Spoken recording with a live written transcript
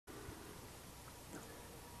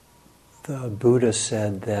The Buddha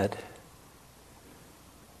said that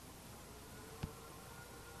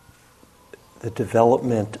the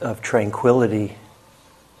development of tranquility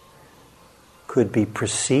could be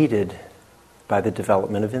preceded by the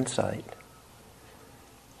development of insight.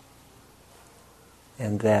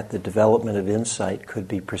 And that the development of insight could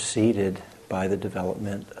be preceded by the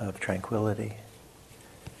development of tranquility.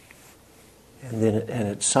 And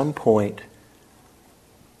at some point,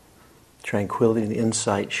 tranquility and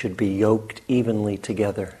insight should be yoked evenly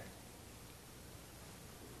together.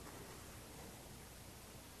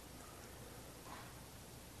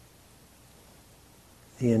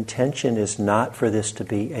 The intention is not for this to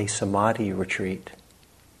be a samadhi retreat.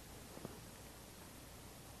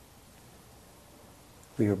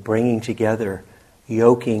 We are bringing together,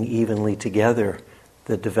 yoking evenly together,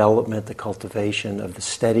 the development, the cultivation of the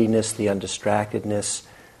steadiness, the undistractedness,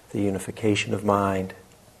 the unification of mind,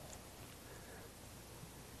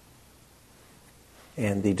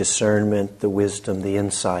 and the discernment, the wisdom, the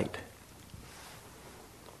insight.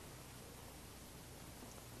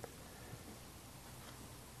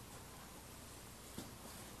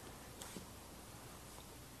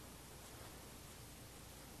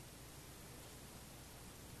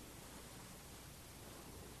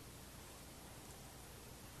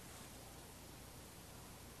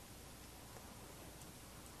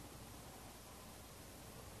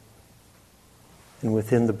 And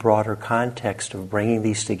within the broader context of bringing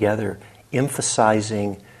these together,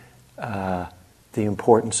 emphasizing the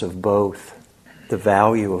importance of both, the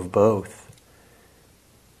value of both.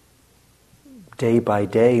 Day by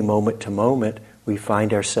day, moment to moment, we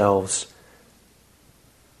find ourselves,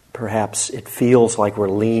 perhaps it feels like we're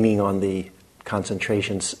leaning on the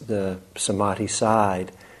concentration, the samadhi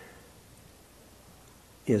side,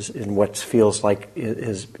 is in what feels like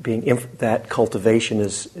is being that cultivation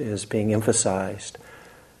is being emphasized.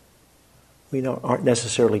 We aren't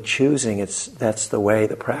necessarily choosing; that's the way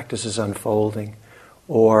the practice is unfolding,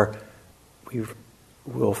 or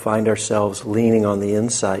we'll find ourselves leaning on the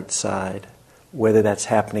insight side, whether that's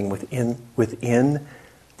happening within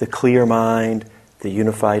the clear mind, the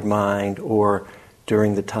unified mind, or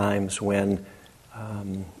during the times when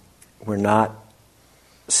we're not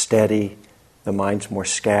steady. The mind's more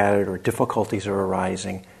scattered or difficulties are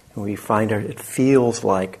arising, and we find it feels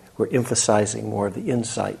like we're emphasizing more of the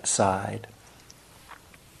insight side.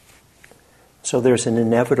 So there's an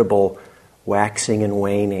inevitable waxing and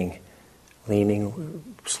waning, leaning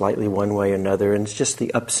slightly one way or another, and it's just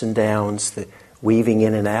the ups and downs, the weaving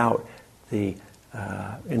in and out, the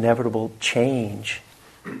inevitable change.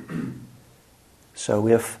 So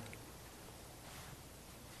if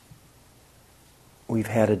we've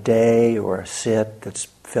had a day or a sit that's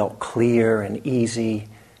felt clear and easy,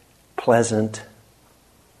 pleasant,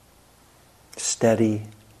 steady.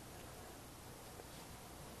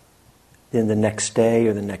 Then the next day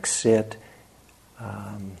or the next sit,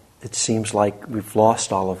 it seems like we've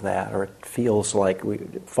lost all of that, or it feels like we're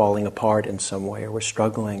falling apart in some way, or we're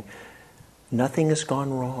struggling. Nothing has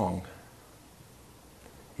gone wrong.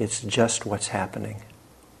 It's just what's happening.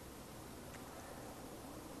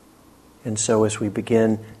 And so as we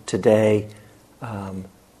begin today, I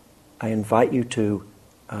invite you to,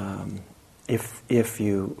 if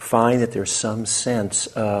you find that there's some sense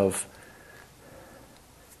of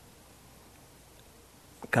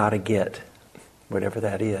gotta get, whatever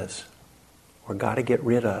that is, or gotta get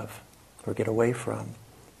rid of, or get away from,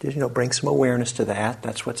 just, bring some awareness to that.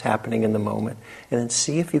 That's what's happening in the moment. And then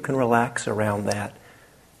see if you can relax around that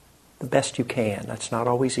the best you can. That's not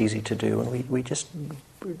always easy to do, and we just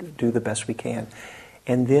do the best we can.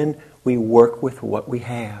 And then we work with what we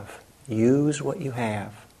have. Use what you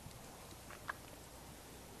have.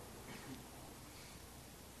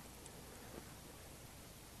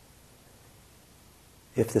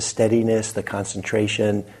 If the steadiness, the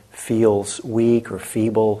concentration feels weak or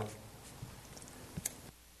feeble,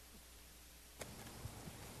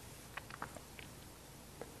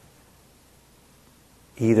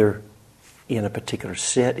 either in a particular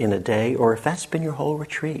sit, in a day, or if that's been your whole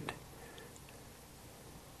retreat,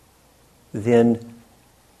 then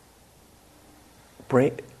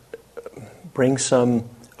bring some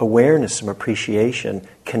awareness, some appreciation,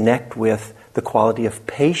 connect with the quality of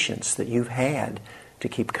patience that you've had to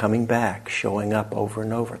keep coming back, showing up over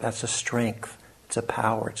and over. That's a strength, it's a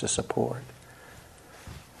power, it's a support.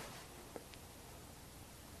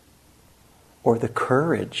 Or the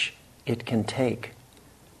courage it can take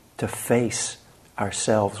to face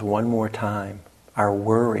ourselves one more time, our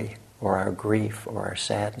worry or our grief or our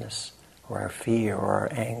sadness or our fear or our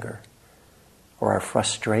anger or our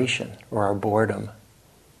frustration or our boredom.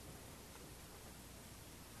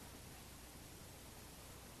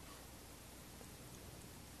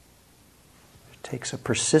 It takes a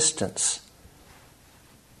persistence.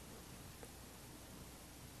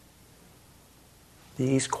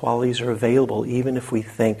 These qualities are available even if we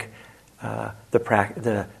think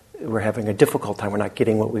we're having a difficult time, we're not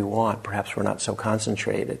getting what we want, perhaps we're not so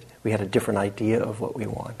concentrated, we had a different idea of what we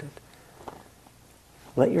wanted.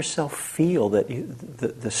 Let yourself feel that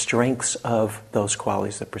the strengths of those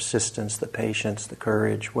qualities, the persistence, the patience, the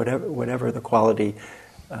courage, whatever the quality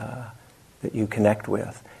that you connect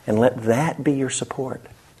with, and let that be your support.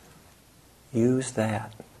 Use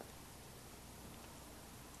that.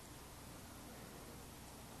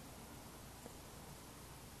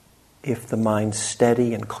 If the mind's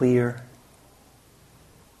steady and clear,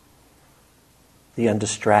 the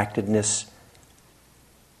undistractedness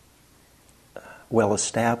well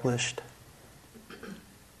established,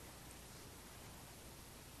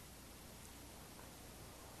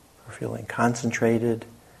 or feeling concentrated,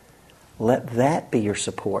 let that be your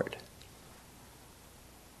support.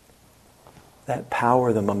 That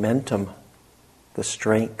power, the momentum, the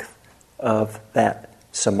strength of that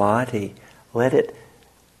samadhi, let it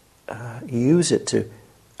use it to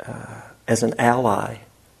as an ally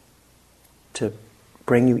to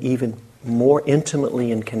bring you even more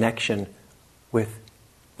intimately in connection with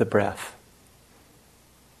the breath,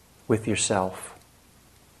 with yourself.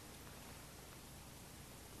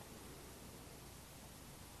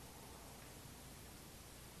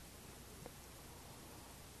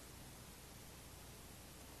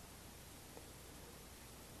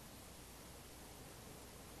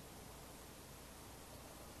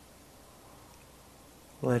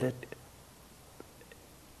 Let it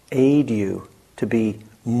aid you to be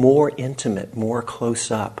more intimate, more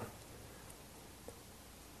close up,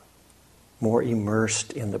 more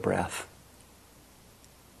immersed in the breath.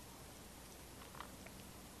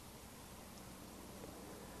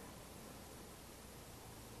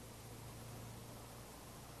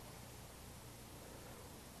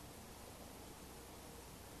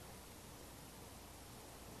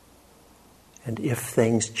 And if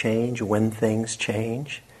things change, when things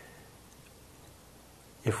change,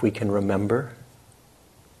 if we can remember,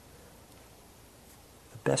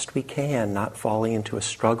 the best we can, not falling into a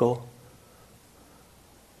struggle,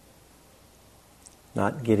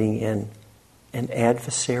 not getting in an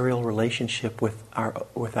adversarial relationship with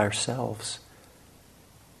ourselves,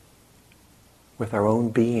 with our own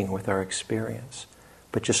being, with our experience,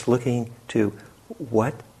 but just looking to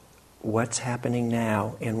what's happening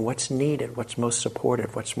now and what's needed, what's most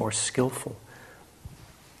supportive, what's more skillful.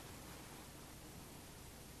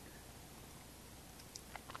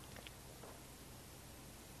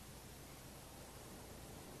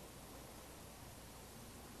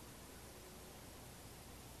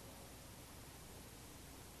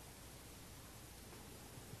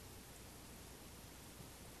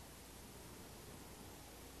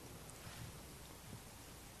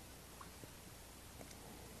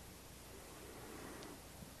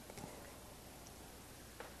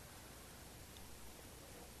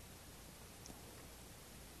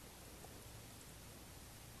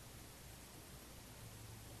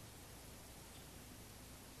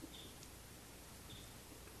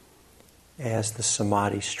 As the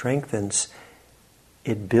samadhi strengthens,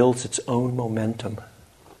 it builds its own momentum.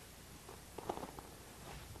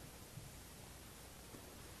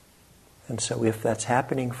 And so if that's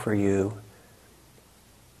happening for you,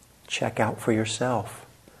 check out for yourself.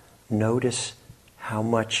 Notice how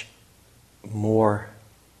much more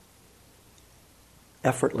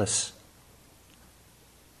effortless,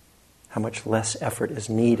 how much less effort is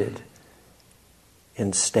needed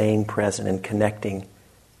in staying present and connecting,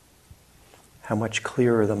 how much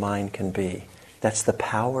clearer the mind can be. That's the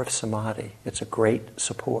power of samadhi. It's a great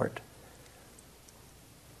support.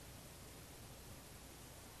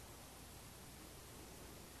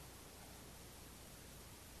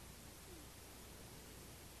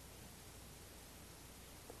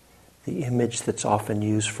 The image that's often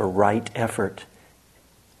used for right effort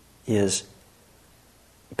is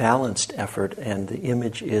balanced effort, and the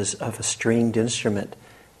image is of a stringed instrument.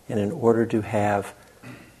 And in order to have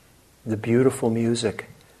the beautiful music,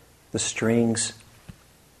 the strings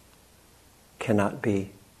cannot be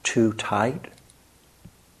too tight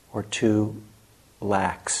or too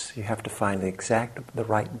lax. You have to find the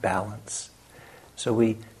right balance. So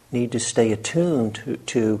we need to stay attuned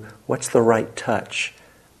to what's the right touch,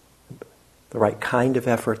 the right kind of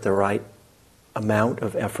effort, the right amount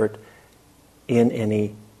of effort in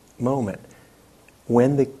any moment.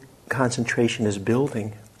 When the concentration is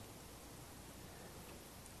building,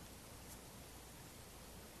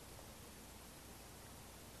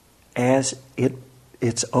 as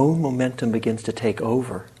its own momentum begins to take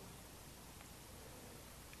over,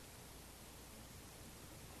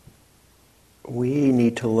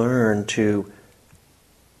 to learn to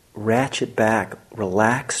ratchet back,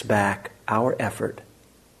 relax back our effort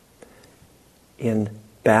in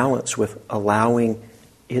balance with allowing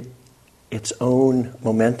its own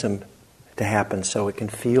momentum to happen, so it can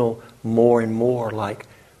feel more and more like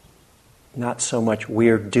not so much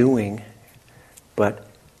we're doing, but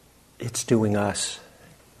it's doing us.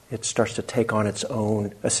 It starts to take on its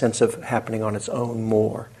own, a sense of happening on its own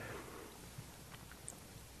more.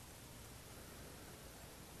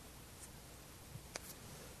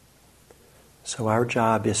 So our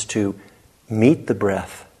job is to meet the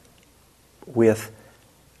breath with,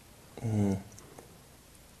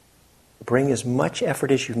 bring as much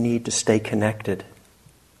effort as you need to stay connected,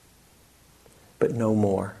 but no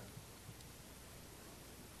more.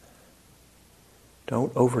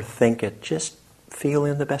 Don't overthink it. Just feel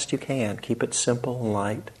in the best you can. Keep it simple and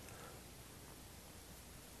light.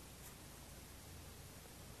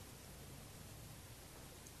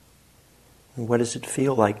 And what does it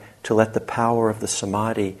feel like to let the power of the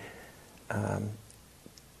samadhi,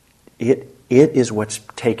 it is what's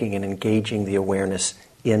taking and engaging the awareness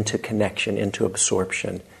into connection, into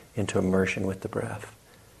absorption, into immersion with the breath.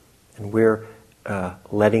 And we're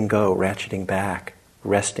letting go, ratcheting back,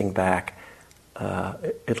 resting back,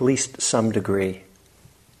 at least some degree.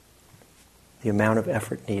 The amount of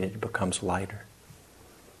effort needed becomes lighter.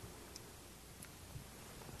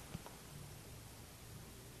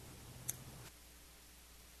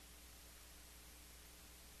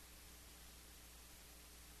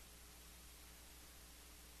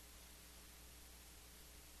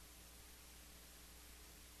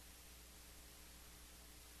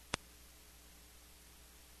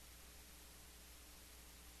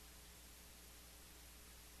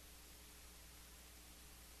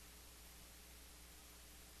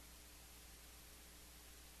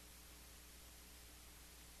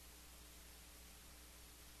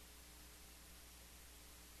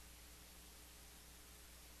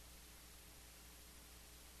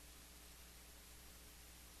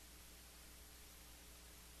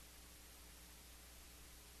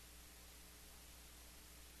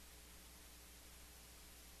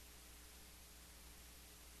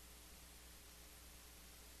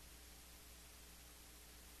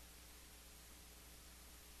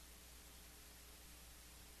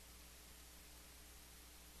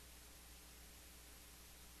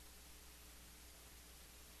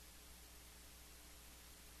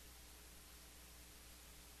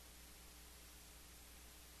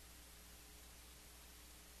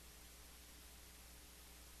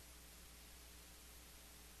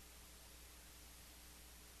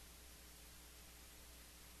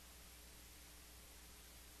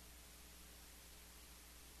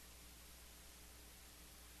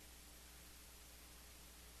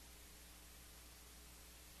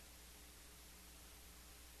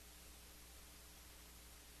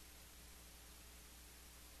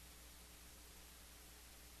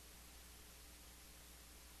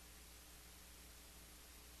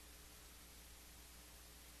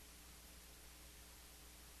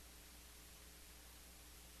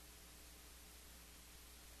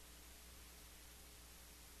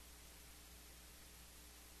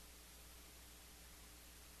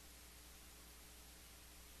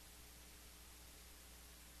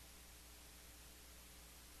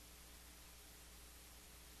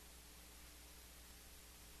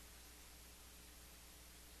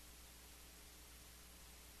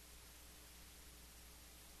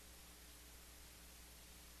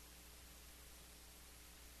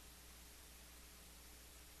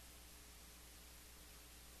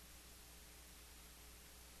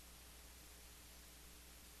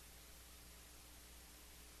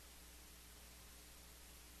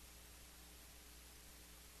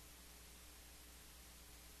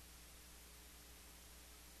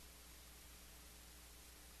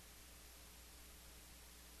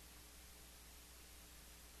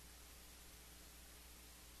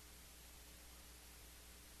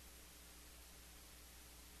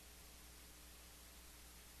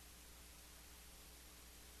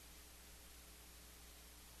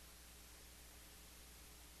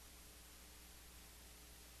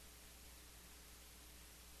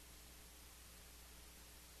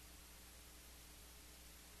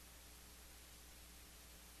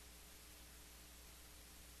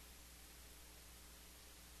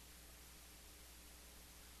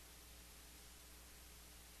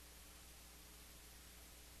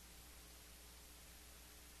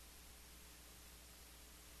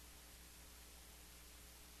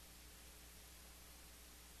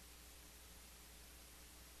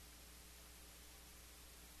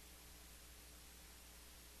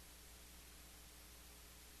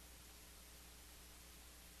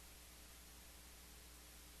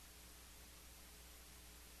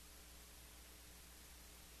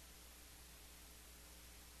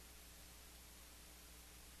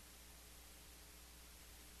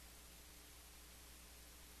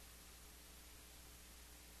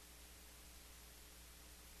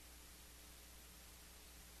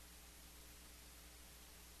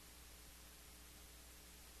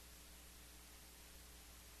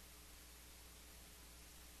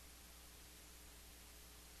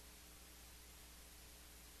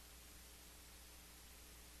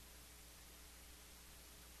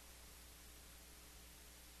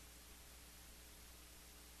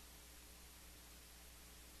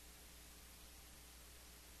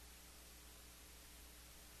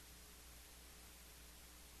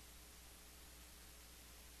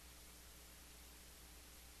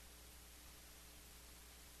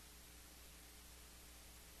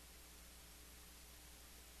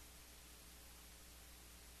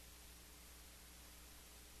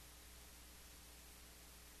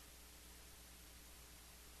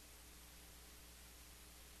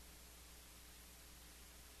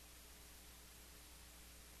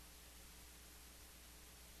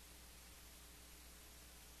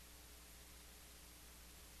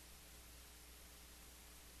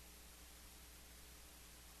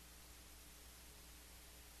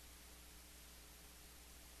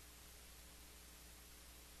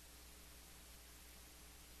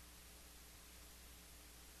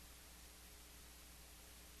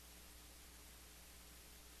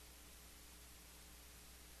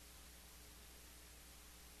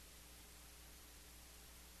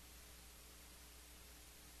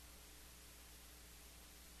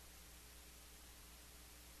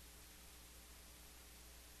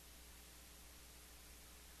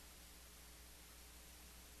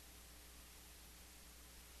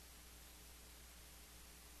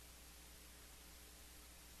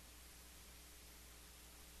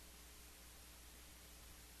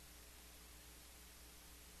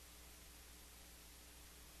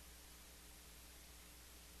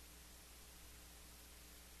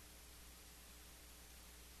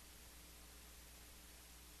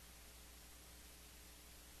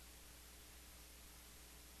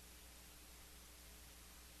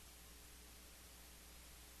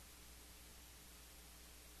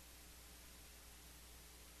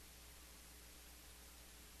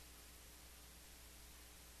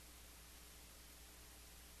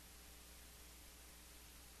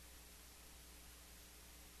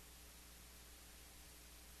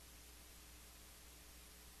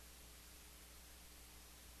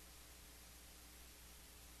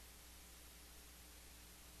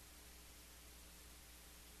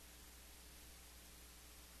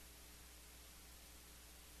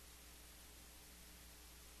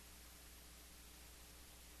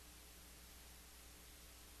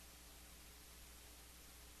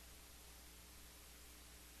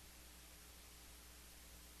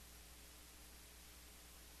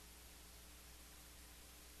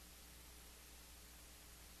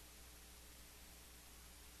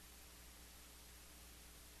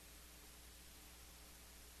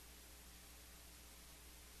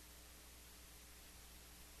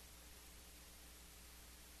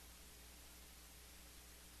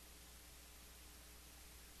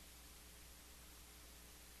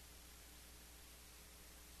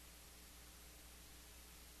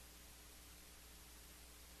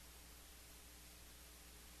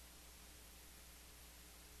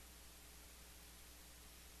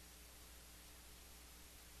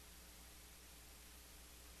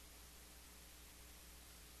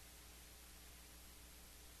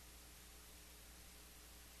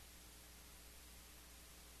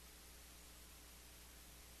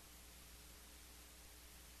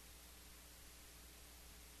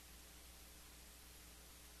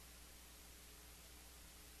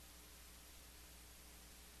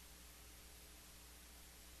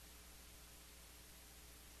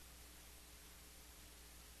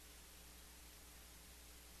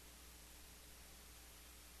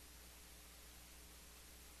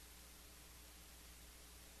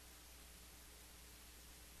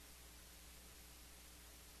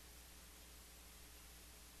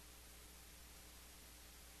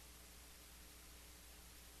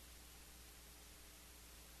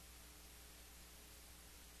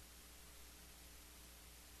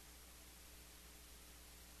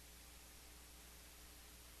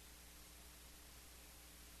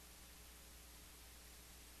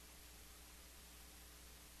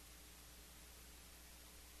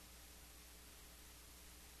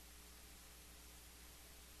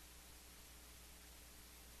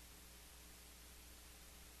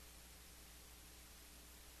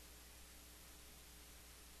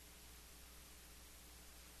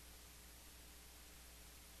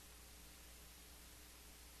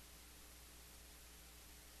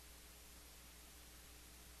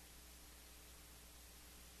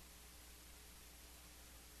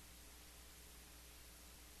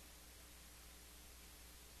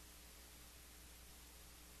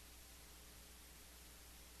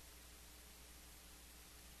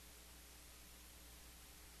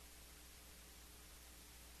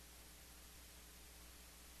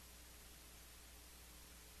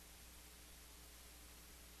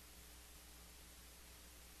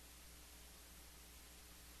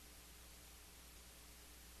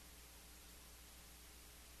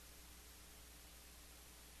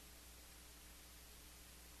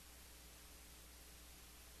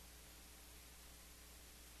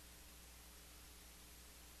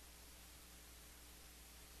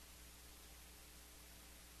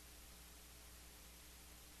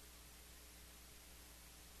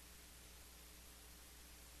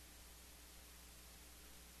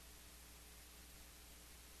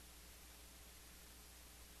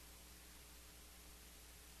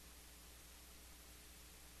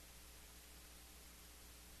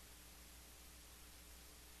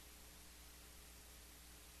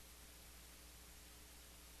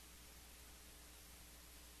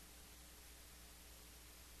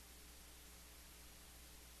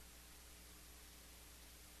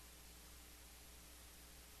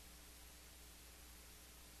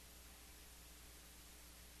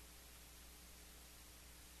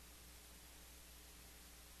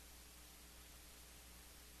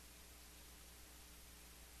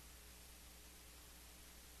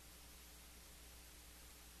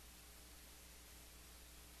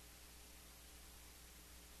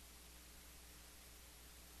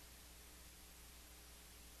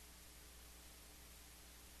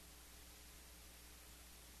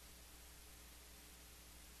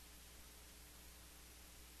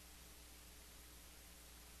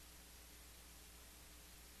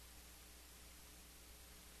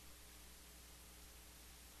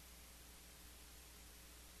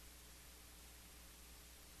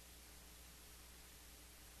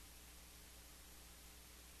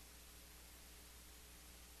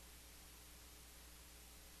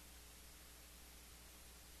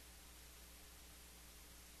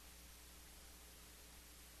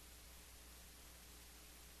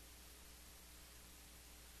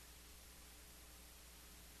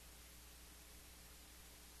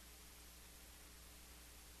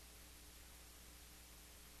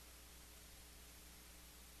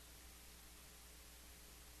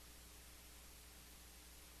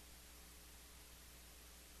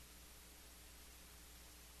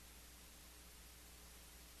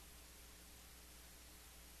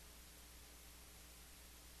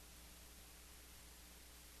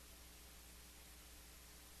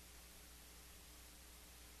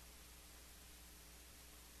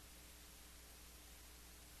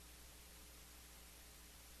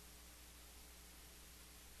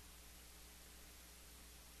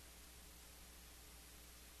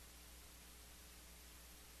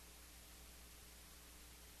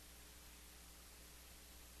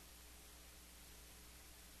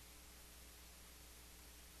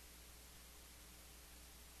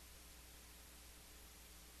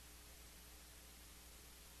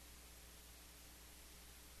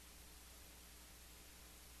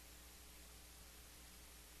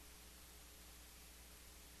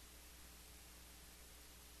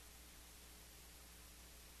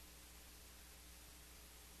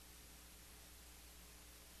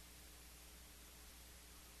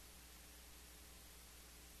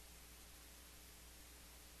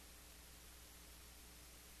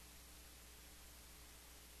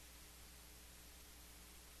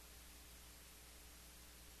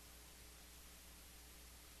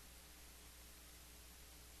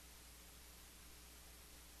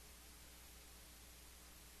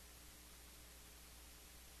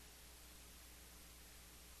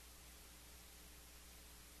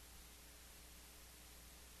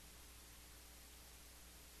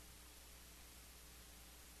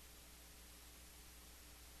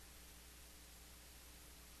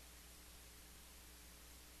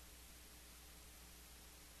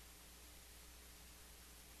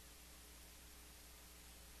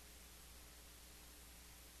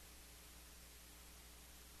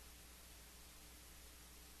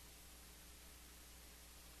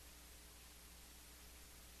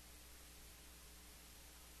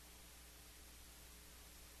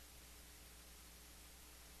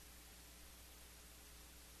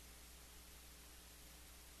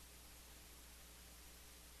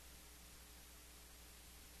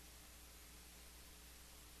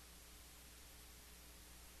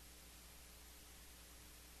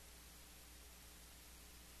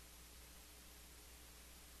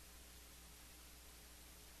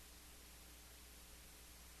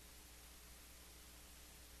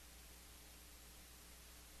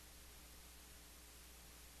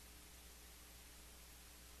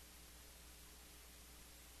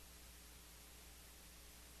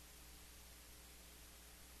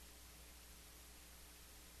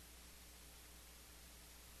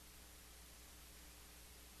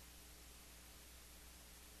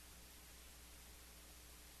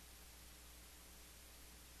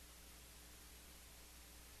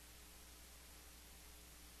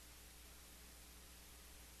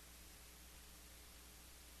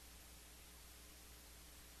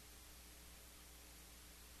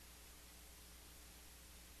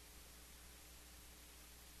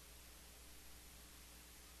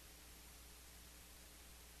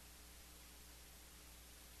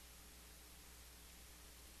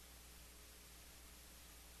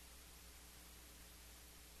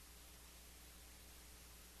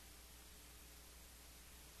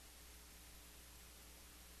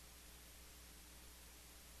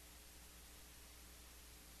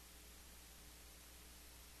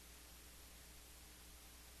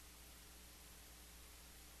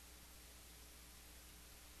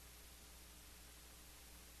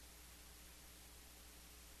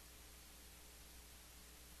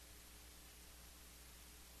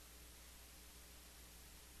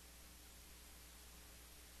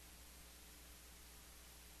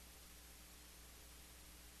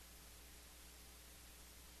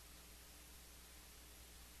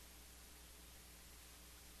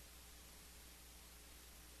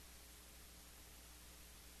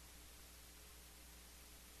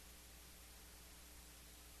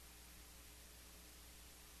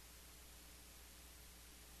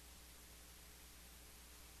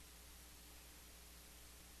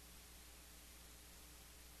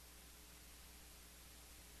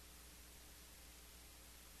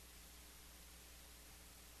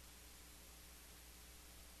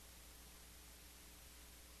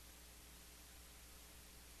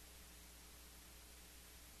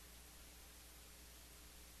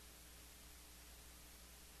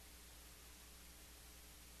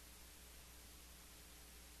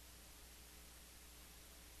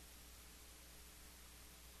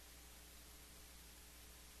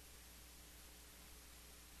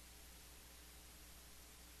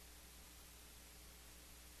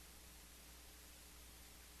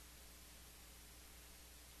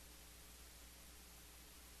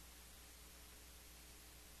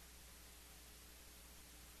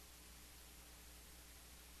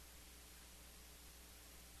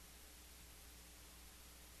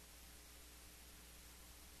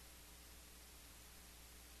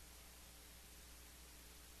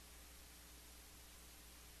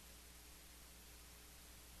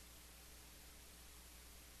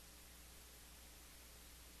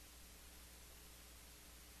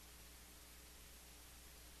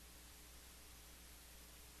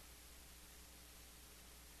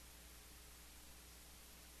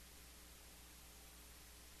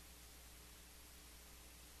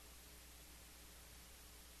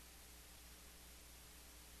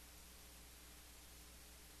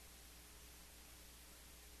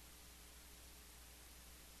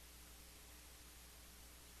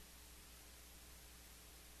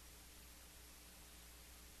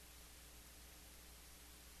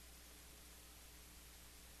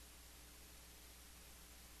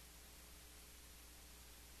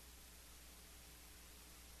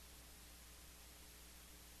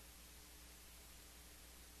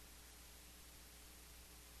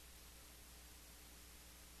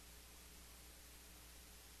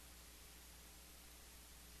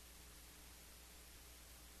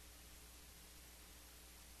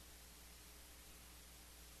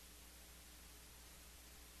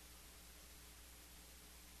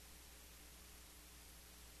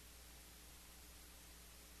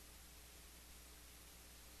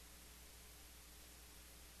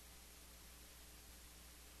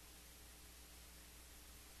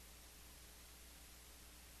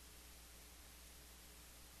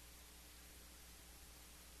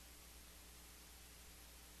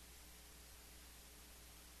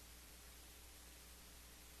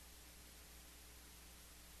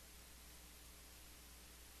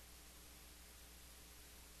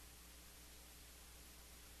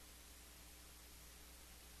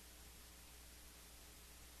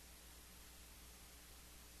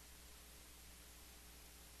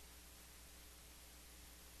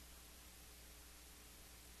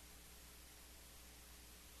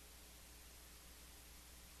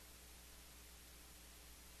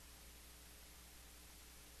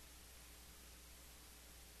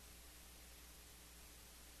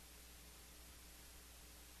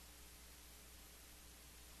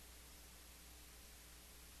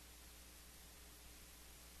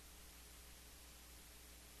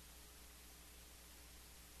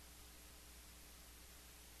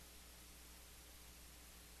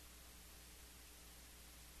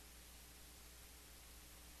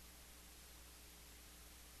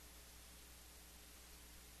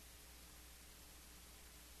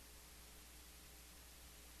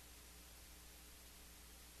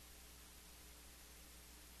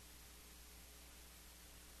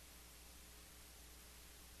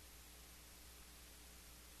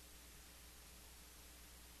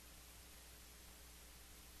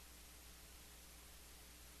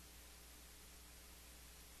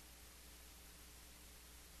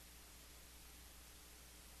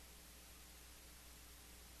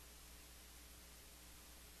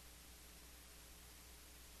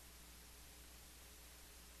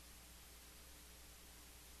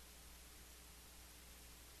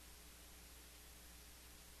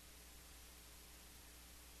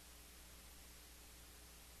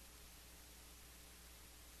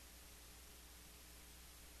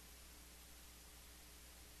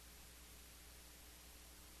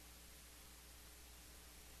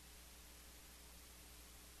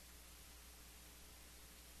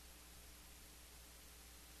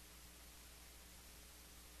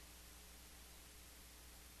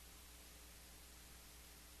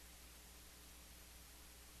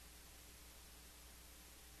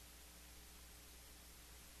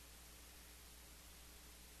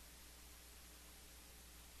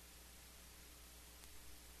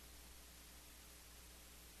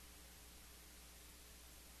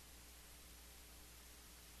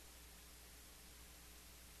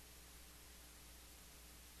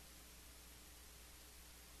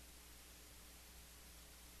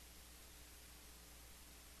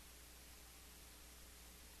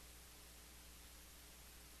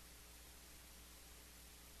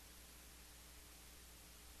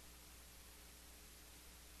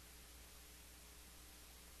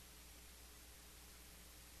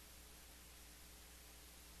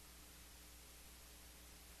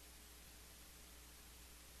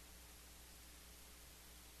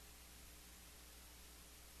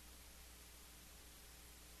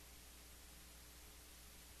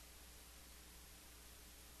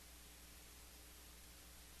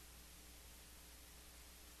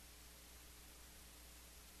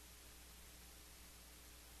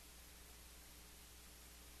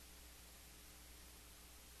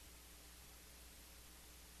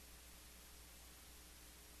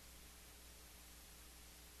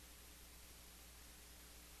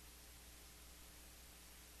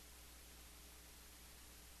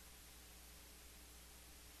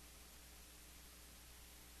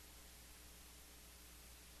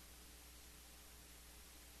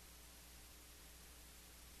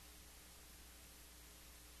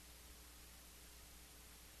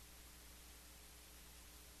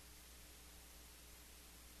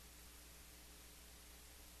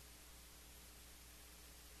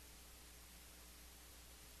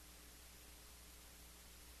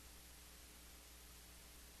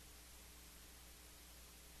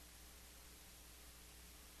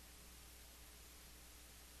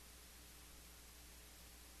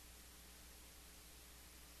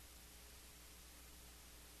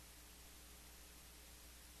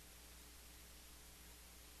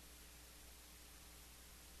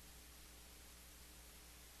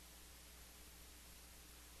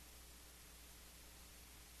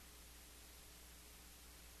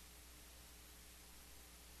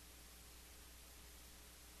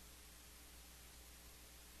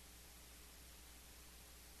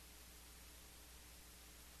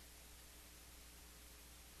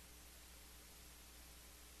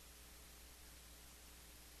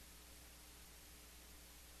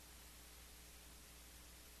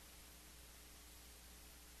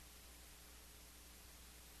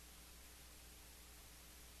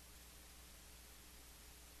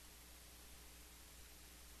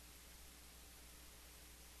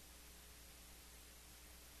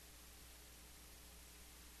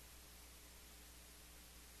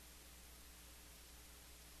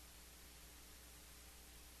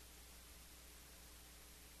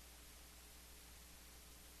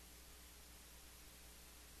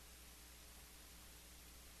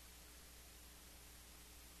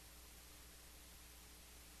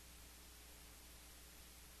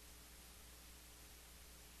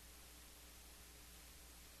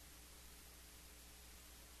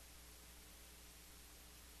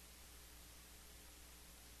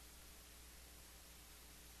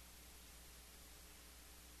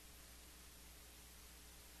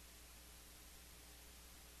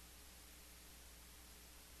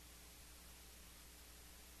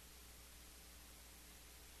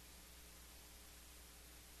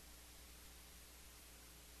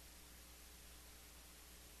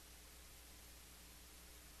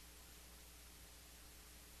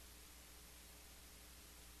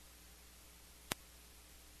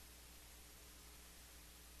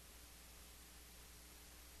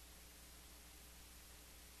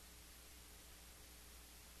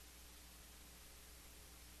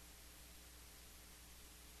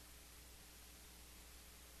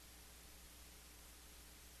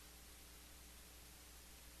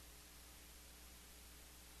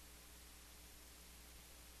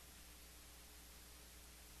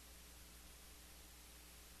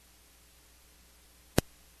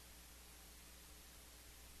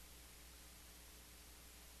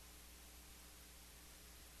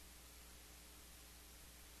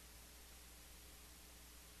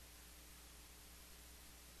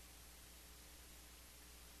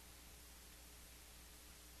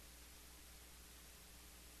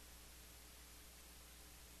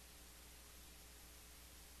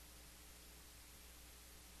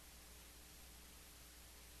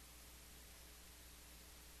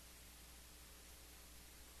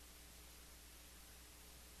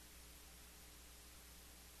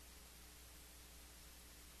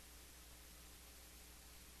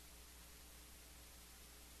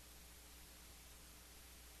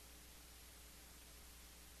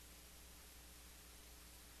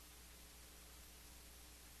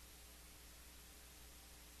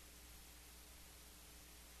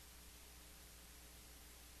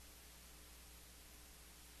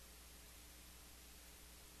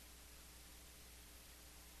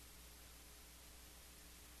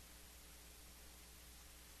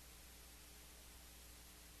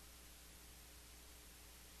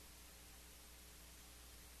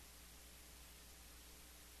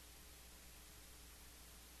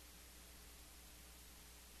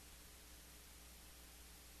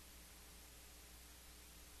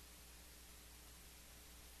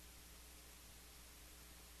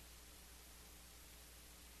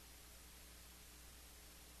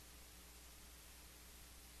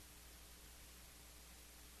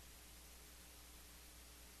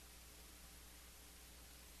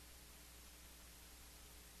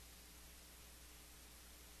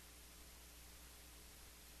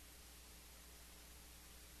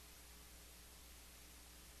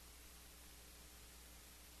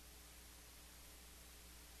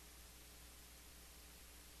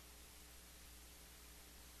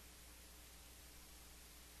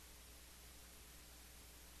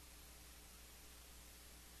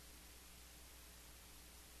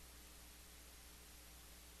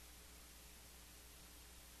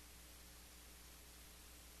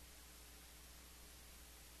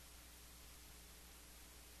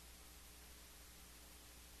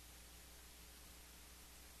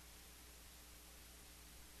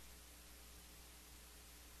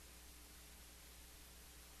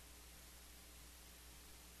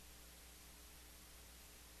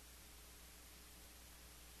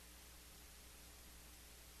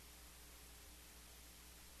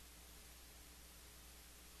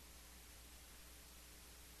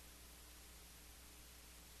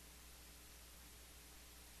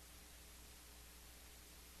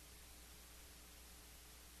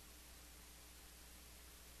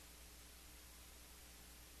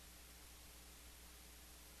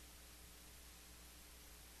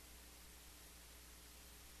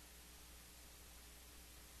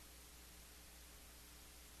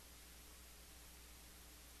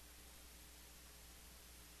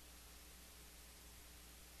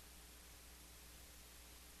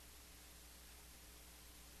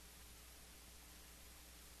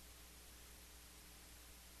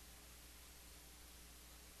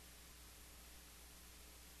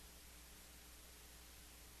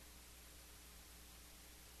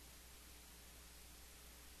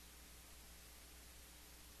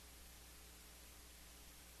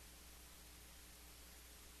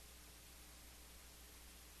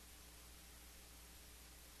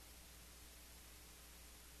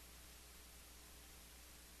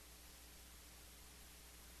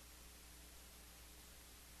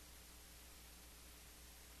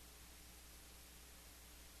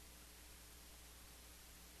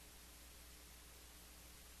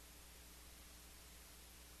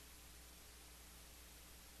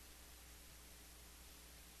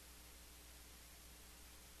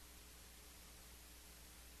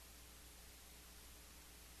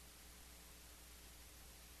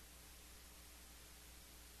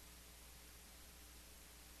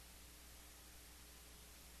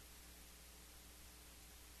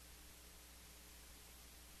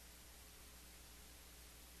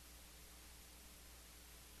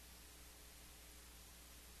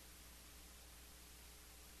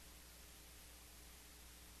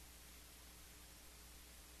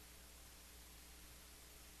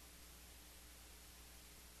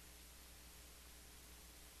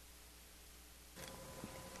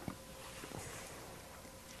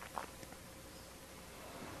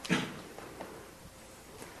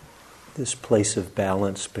 this place of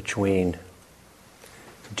balance between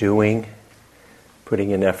doing,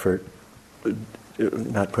 putting in effort,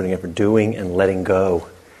 not putting effort, doing and letting go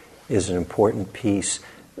is an important piece.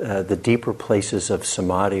 The deeper places of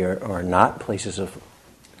samadhi are not places of,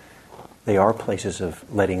 they are places of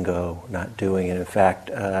letting go, not doing. And in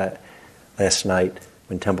fact, last night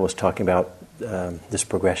when Temple was talking about this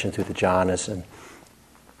progression through the jhanas, and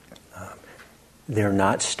they're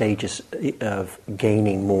not stages of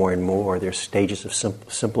gaining more and more, they're stages of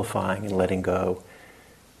simplifying and letting go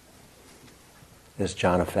as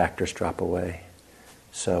jhana factors drop away.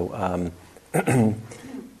 So,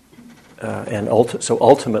 so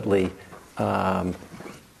ultimately, the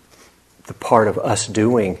part of us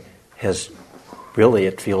doing has really,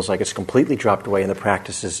 it feels like it's completely dropped away, and the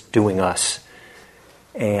practice is doing us.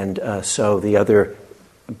 And so the other,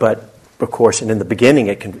 but of course, and in the beginning,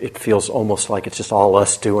 it feels almost like it's just all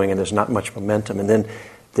us doing, and there's not much momentum. And then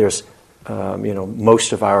there's,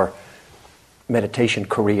 most of our meditation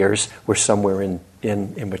careers were somewhere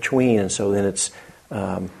in between, and so then it's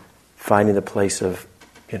finding the place of,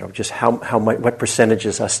 just what percentage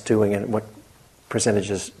is us doing and what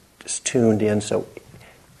percentage is tuned in, so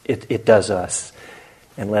it does us,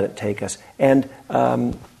 and let it take us. And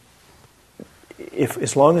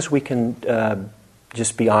as long as we can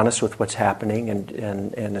just be honest with what's happening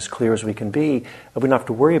and as clear as we can be, we don't have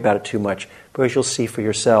to worry about it too much, because you'll see for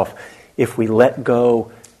yourself, if we let go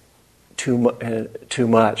too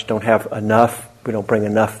much, don't have enough, we don't bring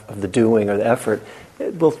enough of the doing or the effort,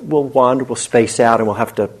 we'll wander, we'll space out, and we'll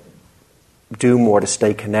have to do more to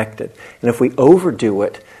stay connected. And if we overdo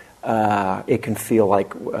it, it can feel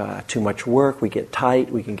like too much work, we get tight,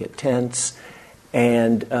 we can get tense,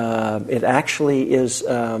 and it actually is,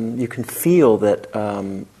 you can feel that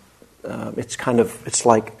it's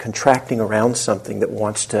like contracting around something that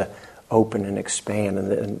wants to open and expand,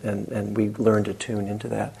 and we learn to tune into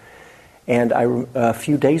that. And a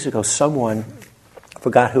few days ago, someone, I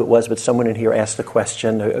forgot who it was, but someone in here asked a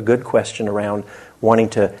question, a good question around wanting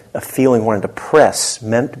to press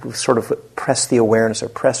the awareness or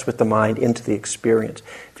press with the mind into the experience.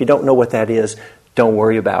 If you don't know what that is, don't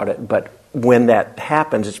worry about it. But when that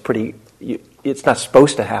happens, it's not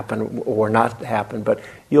supposed to happen or not happen, but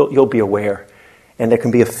you'll be aware. And there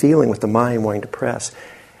can be a feeling with the mind wanting to press.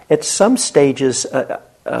 At some stages, I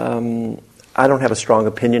don't have a strong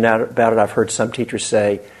opinion about it. I've heard some teachers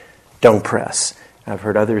say, don't press. I've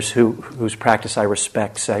heard others whose practice I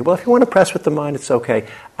respect say, well, if you want to press with the mind, it's okay.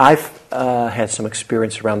 I've had some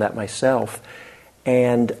experience around that myself.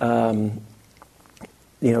 And,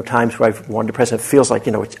 times where I've wanted to press, it feels like,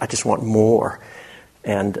 I just want more.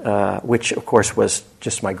 And which, of course, was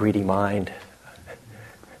just my greedy mind.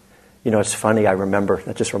 It's funny, I remember,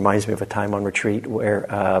 that just reminds me of a time on retreat where,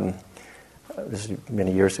 this is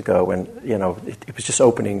many years ago, and it was just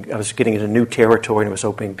opening. I was getting into new territory, and it was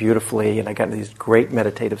opening beautifully, and I got into these great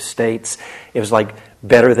meditative states. It was like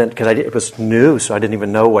better than, because it was new, so I didn't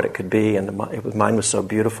even know what it could be, and mine was so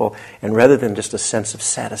beautiful. And rather than just a sense of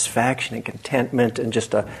satisfaction and contentment and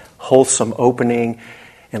just a wholesome opening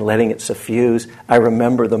and letting it suffuse, I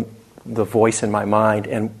remember the voice in my mind,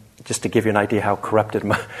 and just to give you an idea how corrupted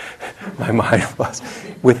my mind was,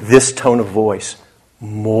 with this tone of voice.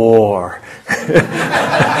 More.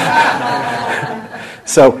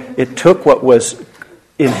 So it took what was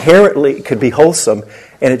inherently could be wholesome,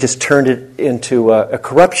 and it just turned it into a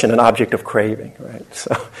corruption, an object of craving. Right.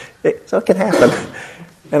 So it can happen,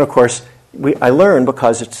 and of course I learn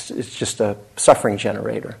because it's just a suffering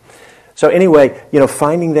generator. So anyway,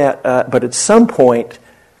 finding that, but at some point,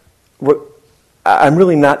 I'm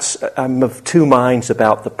of two minds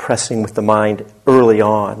about the pressing with the mind early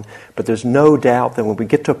on, but there's no doubt that when we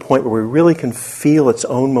get to a point where we really can feel its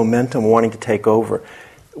own momentum wanting to take over,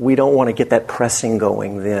 we don't want to get that pressing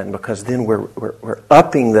going then, because then we're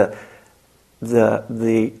upping we're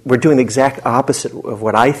doing the exact opposite of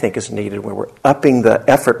what I think is needed, where we're upping the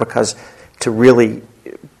effort because to really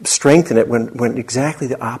strengthen it when exactly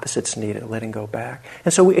the opposite's needed, letting go back.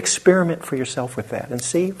 And so we experiment for yourself with that and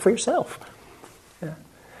see for yourself.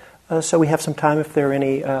 So we have some time if there are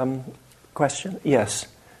any questions. Yes,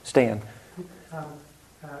 Stan.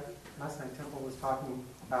 Last night Temple was talking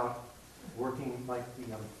about working like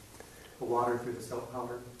the water through the soap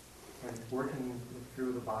powder and working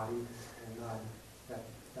through the body, and that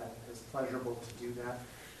is pleasurable to do that.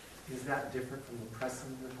 Is that different from the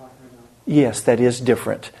pressing you're talking about? Yes, that is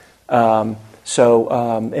different. Since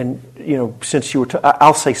you were,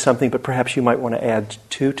 I'll say something, but perhaps you might want to add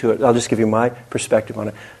to it. I'll just give you my perspective on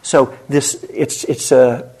it. So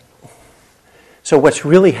So what's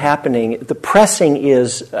really happening, the pressing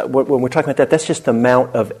is, when we're talking about that, that's just the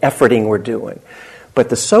amount of efforting we're doing. But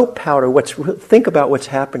the soap powder, think about what's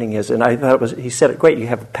happening is, and I thought he said it great, you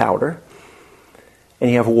have powder and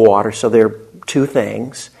you have water, so they're two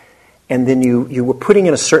things. And then you were putting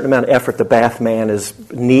in a certain amount of effort the bath man is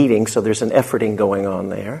needing, so there's an efforting going on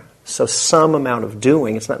there. So some amount of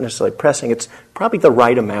doing, it's not necessarily pressing, it's probably the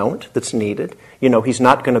right amount that's needed. He's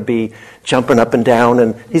not going to be jumping up and down,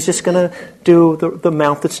 and he's just going to do the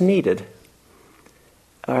amount that's needed.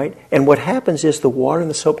 All right? And what happens is the water and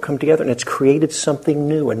the soap come together, and it's created something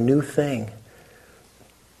new, a new thing.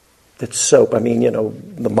 That's soap. I mean, the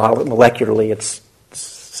molecularly it's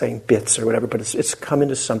saying bits or whatever, but it's come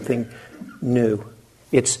into something new.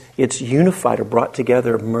 It's unified or brought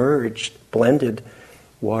together, merged, blended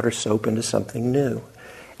water, soap into something new.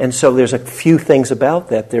 And so there's a few things about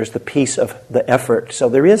that. There's the piece of the effort. So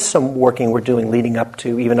there is some working we're doing leading up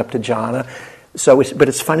to, even up to jhana. But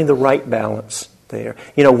it's finding the right balance there.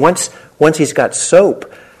 Once he's got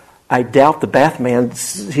soap, I doubt the bath man,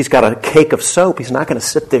 he's got a cake of soap. He's not going to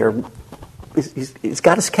sit there. He's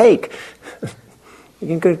got his cake. You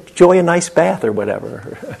can go enjoy a nice bath or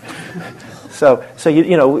whatever.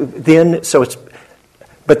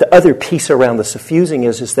 But the other piece around the suffusing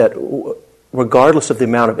is that regardless of the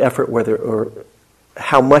amount of effort, or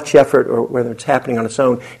how much effort, or whether it's happening on its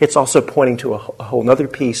own, it's also pointing to a whole other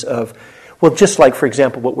piece of, just like, for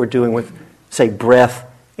example, what we're doing with, say, breath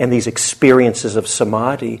and these experiences of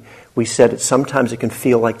samadhi, we said sometimes it can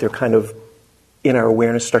feel like they're kind of, in our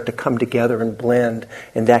awareness, start to come together and blend,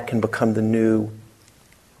 and that can become the new.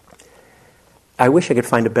 I wish I could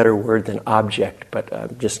find a better word than object, but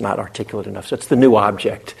I'm just not articulate enough. So it's the new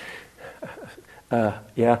object. So,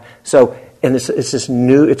 and it's this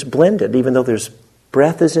new, it's blended. Even though there's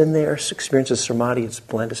breath is in there, experience of samadhi, it's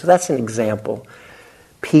blended. So that's an example.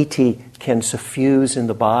 Piti can suffuse in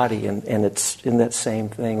the body, and it's in that same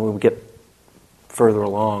thing when we get further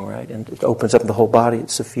along, right? And it opens up the whole body,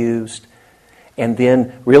 it's suffused. And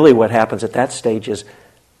then really what happens at that stage is,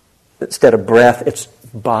 instead of breath, it's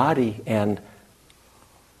body and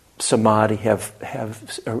samadhi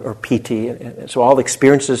or piti. So all the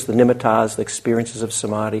experiences, the nimittas, the experiences of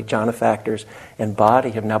samadhi, jhana factors, and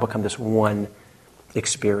body have now become this one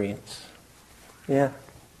experience. Yeah?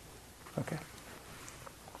 Okay.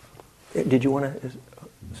 Did you want to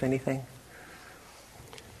say anything?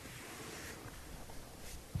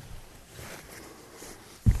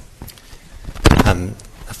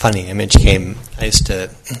 A funny image came. I used to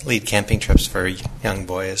lead camping trips for young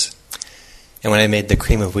boys. And when I made the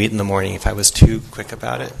cream of wheat in the morning, if I was too quick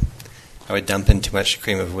about it, I would dump in too much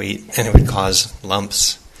cream of wheat, and it would cause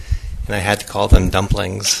lumps. And I had to call them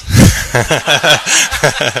dumplings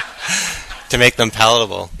to make them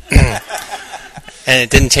palatable. And it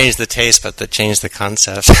didn't change the taste, but it changed the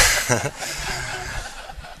concept.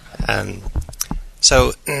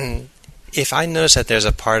 So if I notice that there's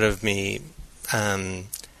a part of me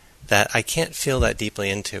that I can't feel that deeply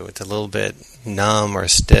into, it's a little bit numb or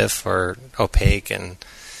stiff or opaque, and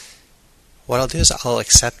what I'll do is I'll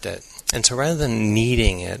accept it. And so rather than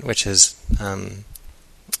needing it, which is,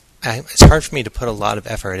 it's hard for me to put a lot of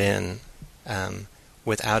effort in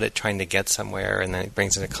without it trying to get somewhere, and then it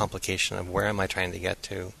brings in a complication of where am I trying to get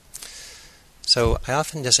to. So I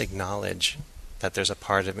often just acknowledge that there's a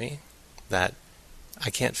part of me that I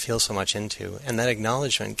can't feel so much into, and that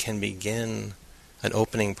acknowledgement can begin an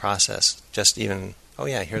opening process. Just even, oh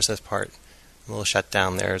yeah, here's this part. I'm a little shut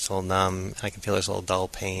down there, it's a little numb, I can feel there's a little dull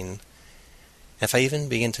pain. If I even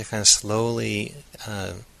begin to kind of slowly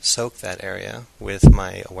soak that area with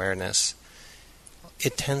my awareness,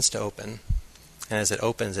 it tends to open. And as it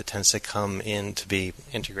opens, it tends to come in to be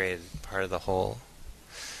integrated, part of the whole.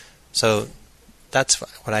 So that's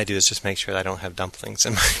what I do, is just make sure that I don't have dumplings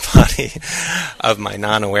in my body of my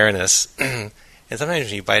non-awareness. And sometimes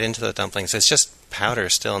when you bite into the dumplings, it's just powder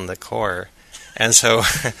still in the core. And so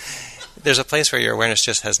there's a place where your awareness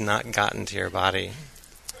just has not gotten to your body.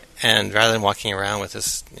 And rather than walking around with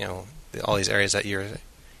this, all these areas that you're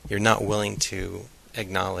not willing to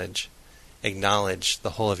acknowledge the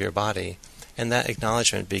whole of your body. And that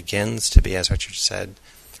acknowledgement begins to be, as Richard said,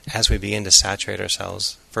 as we begin to saturate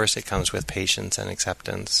ourselves, first it comes with patience and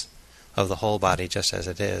acceptance of the whole body just as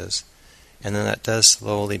it is. And then that does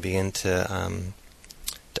slowly begin to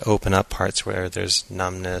open up parts where there's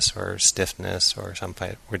numbness or stiffness or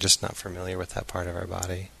something. We're just not familiar with that part of our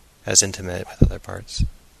body as intimate with other parts.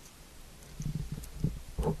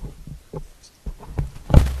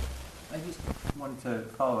 I just wanted to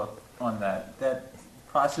follow up on that. That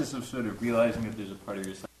process of sort of realizing that there's a part of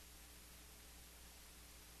yourself.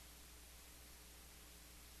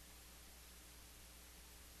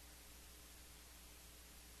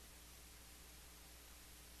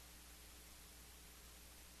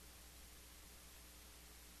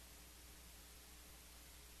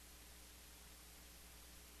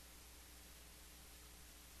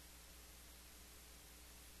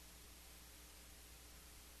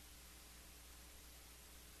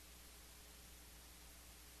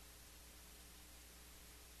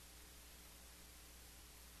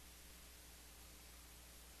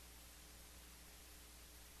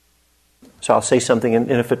 So I'll say something, and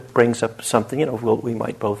if it brings up something, we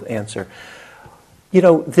might both answer.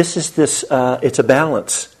 It's a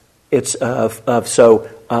balance. It's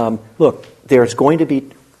look, there's going to be,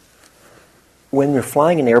 when you're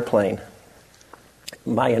flying an airplane,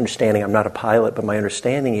 my understanding, I'm not a pilot, but my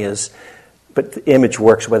understanding is, but the image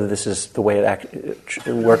works whether this is the way it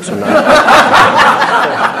works or not,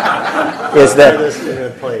 is that,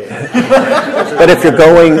 but if you're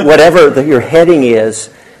going, whatever your heading is,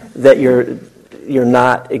 that you're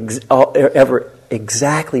not ever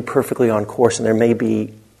exactly perfectly on course, and there may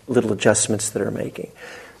be little adjustments that are making.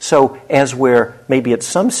 So as we're maybe at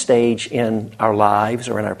some stage in our lives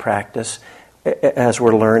or in our practice, as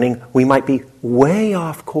we're learning, we might be way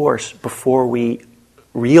off course before we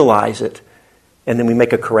realize it, and then we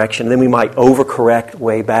make a correction. Then we might overcorrect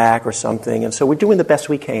way back or something, and so we're doing the best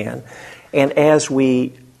we can. And as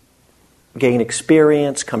we gain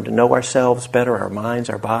experience, come to know ourselves better, our minds,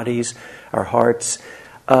 our bodies, our hearts,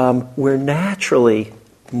 we're naturally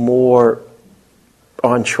more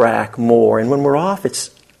on track, more. And when we're off,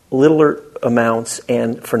 it's littler amounts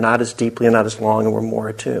and for not as deeply and not as long, and we're more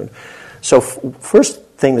attuned. So first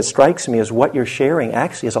thing that strikes me is what you're sharing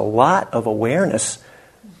actually is a lot of awareness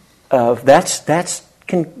of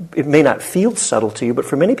it may not feel subtle to you, but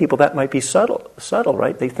for many people that might be subtle,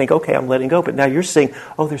 right? They think, okay, I'm letting go, but now you're saying,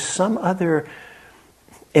 oh, there's some other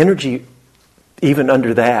energy even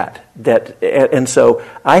under that, and so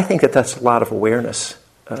I think that's a lot of awareness,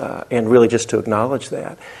 and really just to acknowledge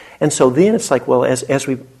that. And so then it's like, well, as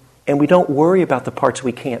we don't worry about the parts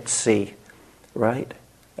we can't see, right?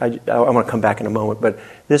 I want to come back in a moment, but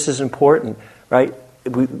this is important, right?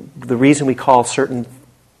 The reason we call certain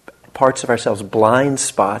parts of ourselves blind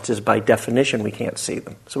spots is by definition we can't see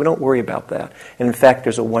them. So we don't worry about that. And in fact,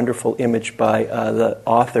 there's a wonderful image by the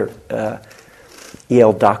author,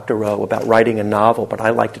 E.L. Doctorow, about writing a novel, but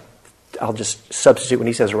I'll just substitute when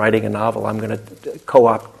he says writing a novel, I'm going to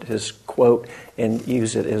co-opt his quote and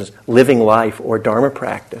use it as living life or Dharma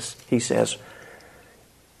practice. He says,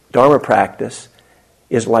 Dharma practice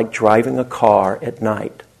is like driving a car at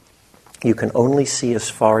night. You can only see as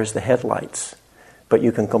far as the headlights, but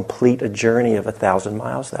you can complete a journey of 1,000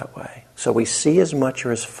 miles that way. So we see as much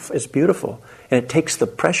or as beautiful, and it takes the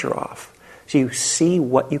pressure off. So you see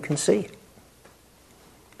what you can see.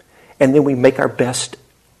 And then we make our best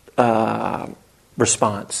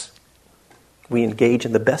response. We engage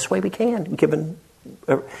in the best way we can,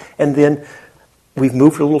 and then we've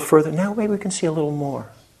moved a little further. Now maybe we can see a little more.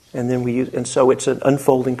 And then and so it's an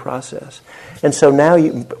unfolding process. And so now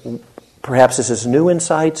perhaps this is new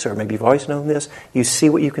insights, or maybe you've always known this, you see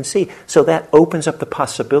what you can see. So that opens up the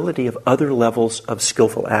possibility of other levels of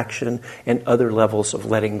skillful action and other levels of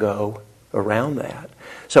letting go around that.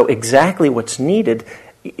 So exactly what's needed,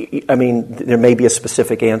 I mean, there may be a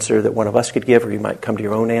specific answer that one of us could give, or you might come to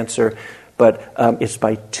your own answer, but it's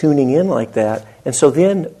by tuning in like that. And so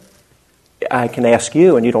then I can ask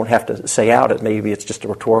you, and you don't have to say out it, maybe it's just a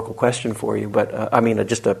rhetorical question for you, but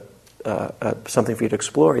just something for you to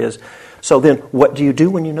explore is, so then what do you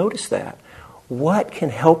do when you notice that? What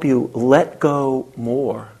can help you let go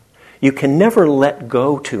more? You can never let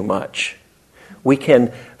go too much. We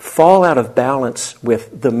can fall out of balance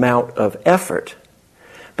with the amount of effort.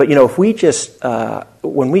 But if we just,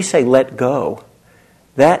 when we say let go,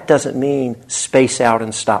 that doesn't mean space out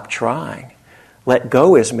and stop trying. Let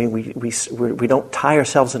go is we don't tie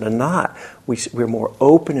ourselves in a knot. We're more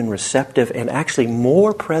open and receptive and actually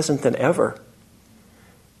more present than ever.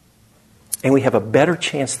 And we have a better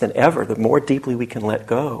chance than ever, the more deeply we can let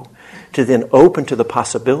go, to then open to the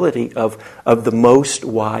possibility of the most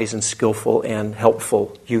wise and skillful and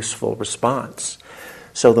helpful, useful response.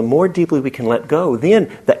 So the more deeply we can let go,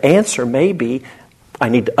 then the answer may be, I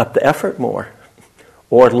need to up the effort more,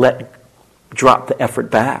 or drop the effort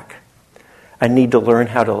back. I need to learn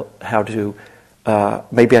how to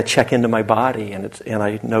maybe I check into my body and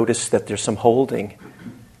I notice that there's some holding,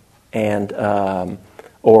 and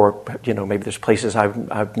or maybe there's places I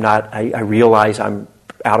realize I'm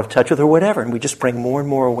out of touch with, or whatever, and we just bring more and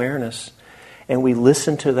more awareness, and we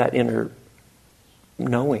listen to that inner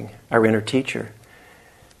knowing, our inner teacher.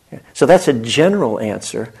 So that's a general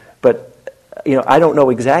answer, but I don't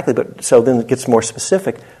know exactly. But so then it gets more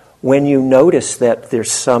specific. When you notice that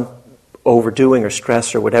there's some overdoing or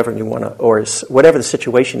stress or whatever, and you want to, or whatever the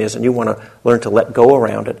situation is, and you want to learn to let go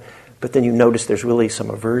around it, but then you notice there's really some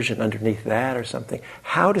aversion underneath that or something.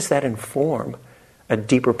 How does that inform a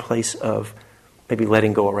deeper place of maybe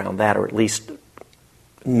letting go around that, or at least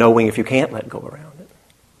knowing if you can't let go around it?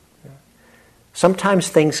 Sometimes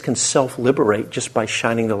things can self-liberate just by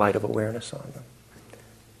shining the light of awareness on them.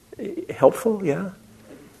 Helpful, yeah?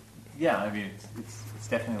 Yeah, I mean, it's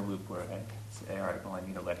definitely a loop where I say, all right, well, I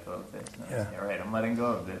need to let go of this. And I say, all right, I'm letting go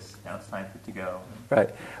of this. Now it's time for it to go.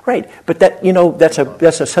 Right. But that,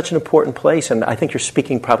 such an important place, and I think you're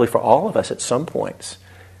speaking probably for all of us at some points.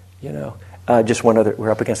 Just one other. We're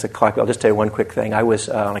up against the clock. I'll just tell you one quick thing. I was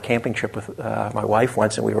on a camping trip with my wife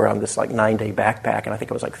once, and we were on this 9-day backpack, and I think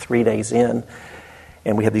it was 3 days in,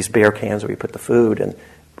 and we had these bear cans where we put the food and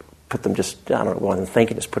put them just, I don't know, wasn't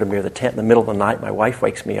thinking, just put them near the tent. In the middle of the night, my wife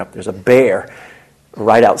wakes me up. There's a bear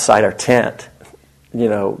right outside our tent,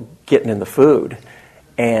 getting in the food.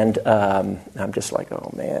 And I'm just like,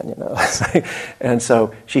 oh, man, And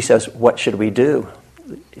so she says, what should we do?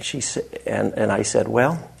 And I said,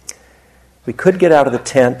 well, we could get out of the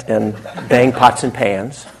tent and bang pots and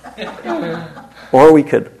pans, or we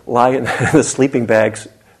could lie in the sleeping bags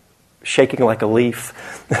shaking like a leaf.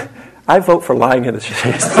 I vote for lying in the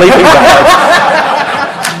sleeping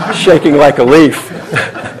bag shaking like a leaf.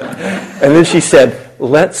 And then she said,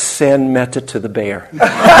 let's send metta to the bear.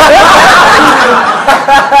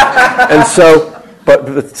 And so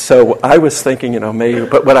I was thinking, may you,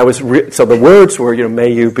 but what I was, so the words were,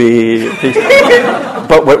 may you be,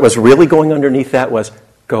 but what was really going underneath that was,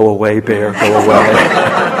 go away, bear, go away.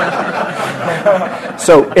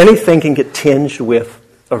 So anything can get tinged with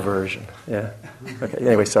aversion. Yeah. Okay.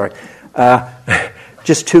 Anyway, sorry.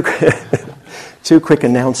 Just two quick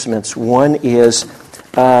announcements. One is,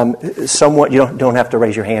 somewhat, you don't have to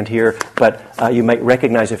raise your hand here, but you might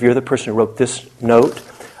recognize if you're the person who wrote this note.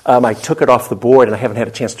 I took it off the board, and I haven't had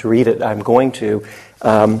a chance to read it. I'm going to.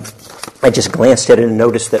 I just glanced at it and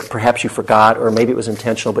noticed that perhaps you forgot, or maybe it was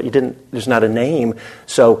intentional, but you didn't. There's not a name.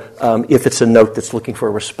 So if it's a note that's looking for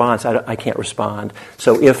a response, I can't respond.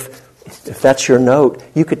 So if that's your note,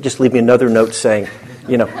 you could just leave me another note saying,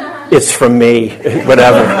 it's from me,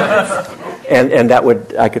 whatever, and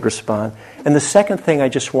I could respond. And the second thing I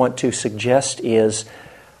just want to suggest is,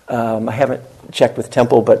 I haven't checked with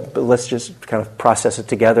Temple, but let's just kind of process it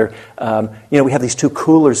together. We have these two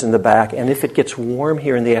coolers in the back, and if it gets warm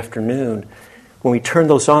here in the afternoon, when we turn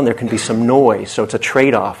those on, there can be some noise. So it's a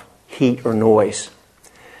trade-off, heat or noise.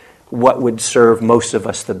 What would serve most of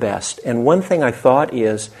us the best? And one thing I thought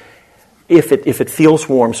is, if it feels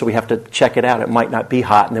warm, so we have to check it out, it might not be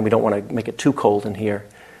hot, and then we don't want to make it too cold in here.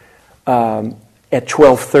 At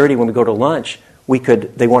 12:30 when we go to lunch,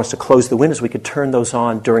 they want us to close the windows. We could turn those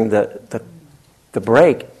on during the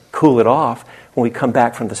break, cool it off. When we come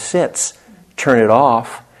back from the sits, turn it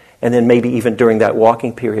off, and then maybe even during that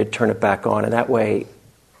walking period, turn it back on, and that way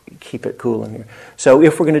keep it cool in here. So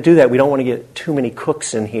if we're going to do that, we don't want to get too many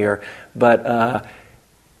cooks in here, but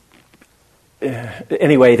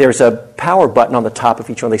anyway, there's a power button on the top of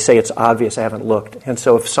each one. They say it's obvious. I haven't looked. And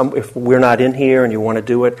so if we're not in here and you want to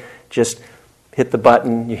do it, just hit the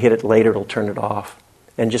button. You hit it later, it'll turn it off.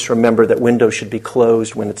 And just remember that windows should be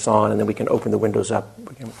closed when it's on, and then we can open the windows up.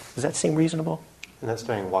 Does that seem reasonable? And that's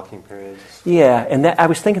during walking periods? Yeah, and I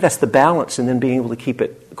was thinking that's the balance, and then being able to keep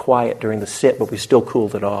it quiet during the sit, but we still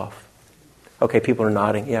cooled it off. Okay, people are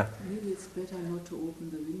nodding. Yeah. Maybe it's better not to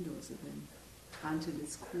open the windows again until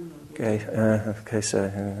it's cooler. Okay.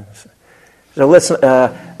 So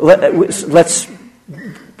let's.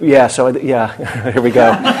 Yeah. So yeah. Here we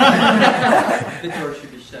go. The door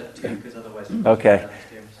should be shut too, because otherwise. Okay.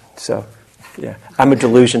 So, yeah, I'm a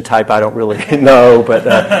delusion type. I don't really know, but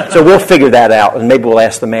so we'll figure that out, and maybe we'll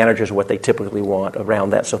ask the managers what they typically want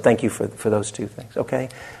around that. So, thank you for those two things. Okay.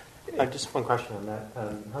 Just one question on that.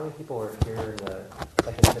 How many people were here in the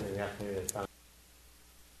second sit in the afternoon?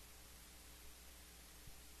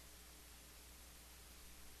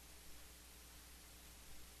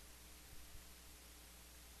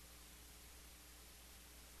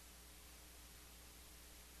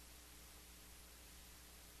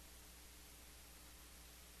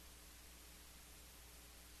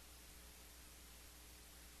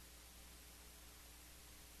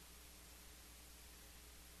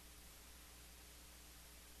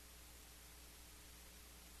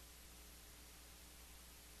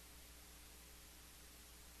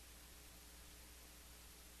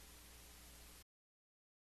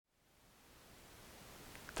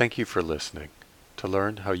 Thank you for listening. To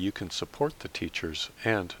learn how you can support the teachers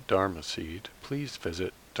and Dharma Seed, please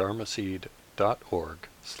visit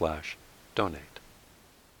dharmaseed.org/donate.